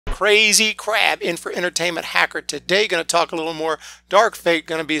crazy crap in for Entertainment Hacker today. Going to talk a little more Dark Fate.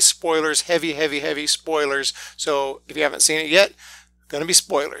 Going to be spoilers, heavy spoilers. So if you haven't seen it yet, going to be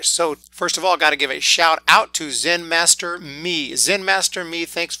spoilers. So first of all, got to give a shout out to Zen Master Me. Zen Master Me,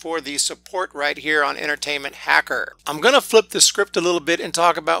 thanks for the support right here on Entertainment Hacker. I'm going to flip the script a little bit and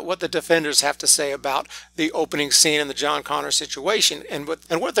talk about what the defenders have to say about the opening scene in the John Connor situation and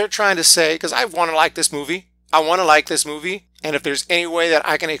what they're trying to say, because I want to like this movie. I want to like this movie, and if there's any way that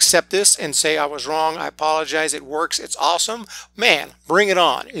I can accept this and say I was wrong, I apologize, it works, it's awesome, man, bring it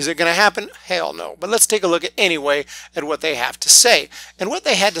on. Is it going to happen? Hell no. But let's take a look anyway at what they have to say. And what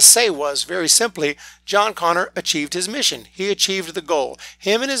they had to say was, very simply, John Connor achieved his mission. He achieved the goal.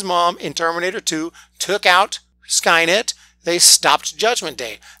 Him and his mom in Terminator 2 took out Skynet. They stopped Judgment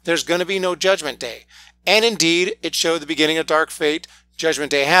Day. There's going to be no Judgment Day. And indeed, it showed the beginning of Dark Fate,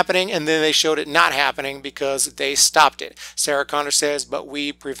 Judgment Day happening, and then they showed it not happening because they stopped it. Sarah Connor says, but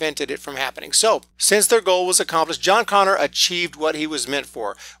we prevented it from happening. So, since their goal was accomplished, John Connor achieved what he was meant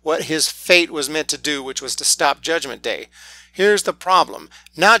for, what his fate was meant to do, which was to stop Judgment Day. Here's the problem.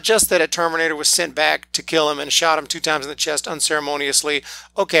 Not just that a Terminator was sent back to kill him and shot him 2 times in the chest unceremoniously.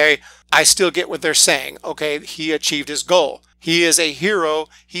 Okay, I still get what they're saying. Okay, he achieved his goal. He is a hero.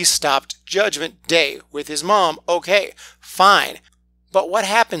 He stopped Judgment Day with his mom. Okay, fine. But what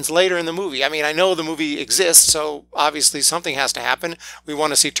happens later in the movie? I mean, I know the movie exists, so obviously something has to happen. We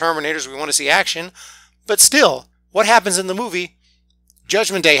want to see Terminators, we want to see action. But still, what happens in the movie?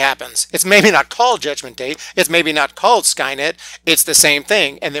 Judgment Day happens. It's maybe not called Judgment Day. It's maybe not called Skynet. It's the same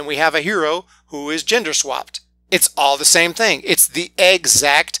thing. And then we have a hero who is gender swapped. It's all the same thing. It's the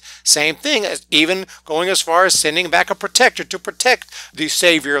exact same thing, as even going as far as sending back a protector to protect the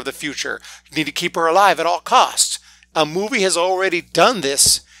savior of the future. You need to keep her alive at all costs. A movie has already done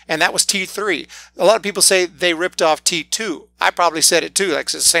this, and that was T3. A lot of people say they ripped off T2. I probably said it too, like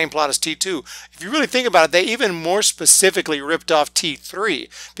it's the same plot as T2. If you really think about it, they even more specifically ripped off T3,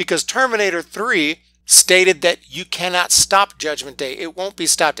 because Terminator 3 stated that you cannot stop Judgment Day. It won't be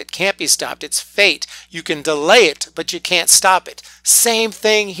stopped. It can't be stopped. It's fate. You can delay it, but you can't stop it. Same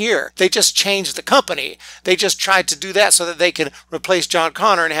thing here. They just changed the company. They just tried to do that so that they can replace John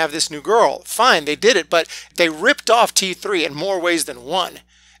Connor and have this new girl. Fine, they did it, but they ripped off T3 in more ways than one.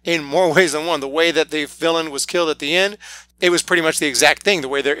 In more ways than one. The way that the villain was killed at the end, it was pretty much the exact thing, the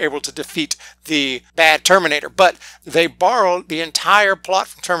way they're able to defeat the bad Terminator. But they borrowed the entire plot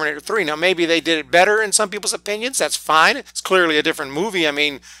from Terminator 3. Now, maybe they did it better in some people's opinions. That's fine. It's clearly a different movie. I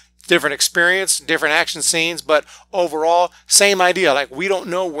mean, different experience, different action scenes, but overall, same idea. Like, we don't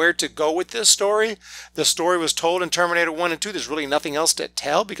know where to go with this story. The story was told in Terminator 1 and 2. There's really nothing else to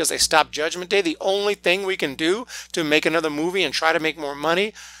tell because they stopped Judgment Day. The only thing we can do to make another movie and try to make more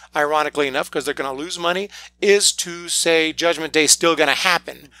money, ironically enough, because they're going to lose money, is to say Judgment Day's still going to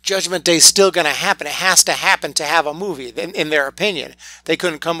happen. Judgment Day's still going to happen. It has to happen to have a movie, in their opinion. They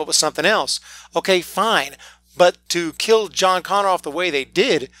couldn't come up with something else. Okay, fine. But to kill John Connor off the way they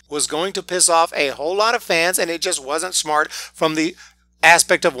did was going to piss off a whole lot of fans, and it just wasn't smart from the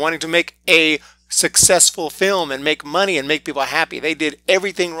aspect of wanting to make a successful film and make money and make people happy. They did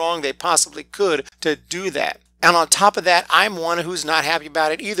everything wrong they possibly could to do that. And on top of that, I'm one who's not happy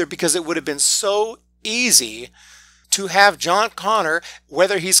about it either, because it would have been so easy to have John Connor,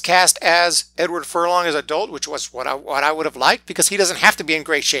 whether he's cast as Edward Furlong as adult, which was what I would have liked, because he doesn't have to be in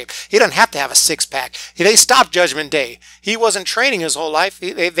great shape. He doesn't have to have a six-pack. They stopped Judgment Day. He wasn't training his whole life.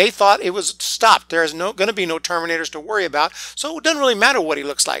 They thought it was stopped. There's going to be no Terminators to worry about, so it doesn't really matter what he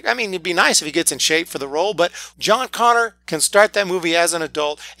looks like. I mean, it'd be nice if he gets in shape for the role, but John Connor can start that movie as an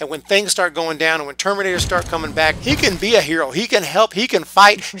adult, and when things start going down and when Terminators start coming back, he can be a hero. He can help. He can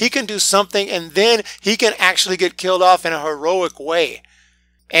fight. He can do something, and then he can actually get killed off in a heroic way.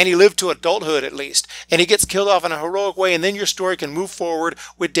 And he lived to adulthood at least. And he gets killed off in a heroic way, and then your story can move forward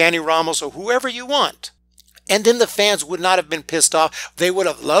with Danny Ramos or whoever you want. And then the fans would not have been pissed off. They would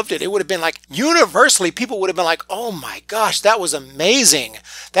have loved it. It would have been like, universally, people would have been like, oh my gosh, that was amazing.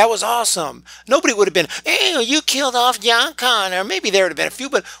 That was awesome. Nobody would have been, ew, you killed off John Connor. Maybe there would have been a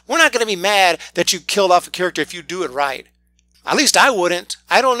few, but we're not going to be mad that you killed off a character if you do it right. At least I wouldn't.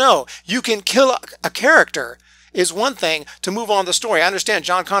 I don't know. You can kill a character is one thing to move on the story. I understand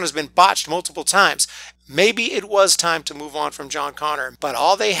John Connor's been botched multiple times. Maybe it was time to move on from John Connor, but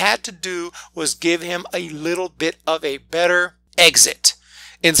all they had to do was give him a little bit of a better exit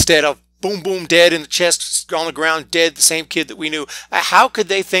instead of boom, boom, dead in the chest, on the ground, dead, the same kid that we knew. How could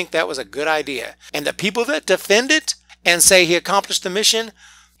they think that was a good idea? And the people that defend it and say he accomplished the mission,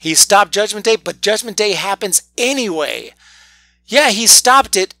 he stopped Judgment Day, but Judgment Day happens anyway. Yeah, he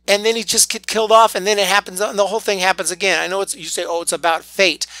stopped it, and then he just get killed off, and then it happens, and the whole thing happens again. I know you say, oh, it's about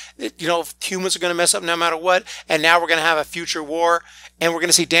fate. You know, humans are going to mess up no matter what, and now we're going to have a future war, and we're going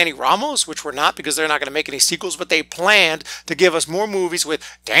to see Danny Ramos, which we're not because they're not going to make any sequels, but they planned to give us more movies with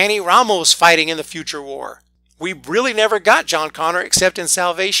Danny Ramos fighting in the future war. We really never got John Connor except in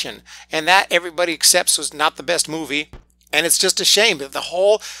Salvation, and that everybody accepts was not the best movie. And it's just a shame that the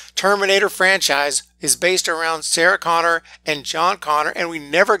whole Terminator franchise is based around Sarah Connor and John Connor, and we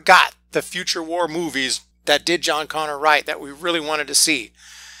never got the future war movies that did John Connor right that we really wanted to see.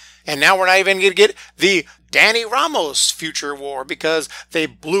 And now we're not even going to get the Danny Ramos future war because they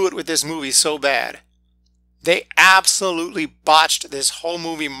blew it with this movie so bad. They absolutely botched this whole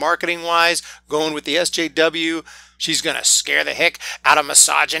movie marketing-wise, going with the SJW. She's going to scare the heck out of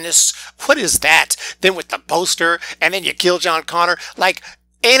misogynists. What is that? Then with the poster, and then you kill John Connor. Like,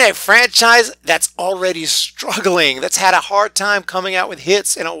 in a franchise that's already struggling, that's had a hard time coming out with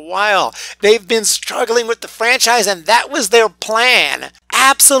hits in a while. They've been struggling with the franchise, and that was their plan.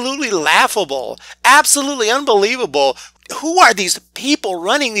 Absolutely laughable. Absolutely unbelievable. Who are these people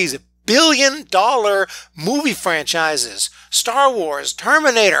running these billion-dollar movie franchises? Star Wars,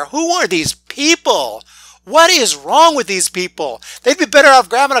 Terminator. Who are these people? What is wrong with these people? They'd be better off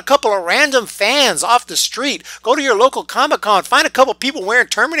grabbing a couple of random fans off the street. Go to your local Comic-Con. Find a couple people wearing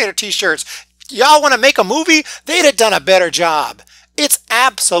Terminator t-shirts. Y'all want to make a movie? They'd have done a better job. It's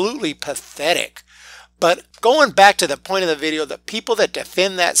absolutely pathetic. But going back to the point of the video, the people that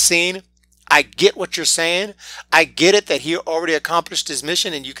defend that scene, I get what you're saying. I get it that he already accomplished his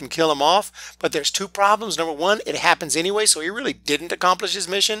mission and you can kill him off. But there's two problems. Number one, it happens anyway, so he really didn't accomplish his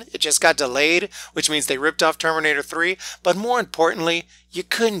mission. It just got delayed, which means they ripped off Terminator 3. But more importantly, you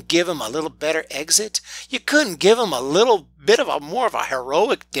couldn't give him a little better exit. You couldn't give him a little bit of more of a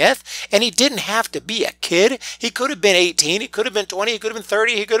heroic death. And he didn't have to be a kid. He could have been 18. He could have been 20. He could have been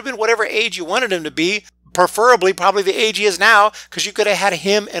 30. He could have been whatever age you wanted him to be. Preferably probably the age he is now, because you could have had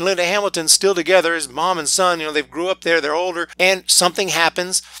him and Linda Hamilton still together, his mom and son. You know, they've grew up there, they're older, and something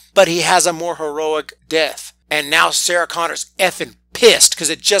happens, but he has a more heroic death. And now Sarah Connor's effing pissed because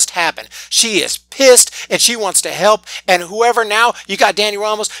it just happened. She is pissed and she wants to help. And whoever now, you got Danny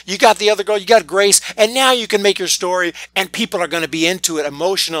Ramos, you got the other girl, you got Grace, and now you can make your story and people are going to be into it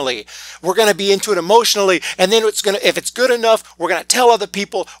emotionally. We're going to be into it emotionally, and then it's going to, if it's good enough, we're going to tell other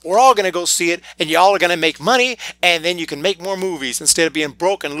people, we're all going to go see it, and y'all are going to make money, and then you can make more movies instead of being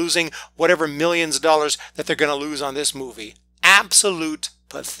broke and losing whatever millions of dollars that they're going to lose on this movie. Absolute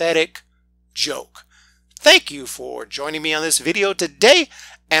pathetic joke. Thank you for joining me on this video today,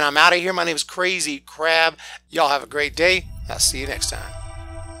 and I'm out of here. My name is Crazy Crab. Y'all have a great day. I'll see you next time.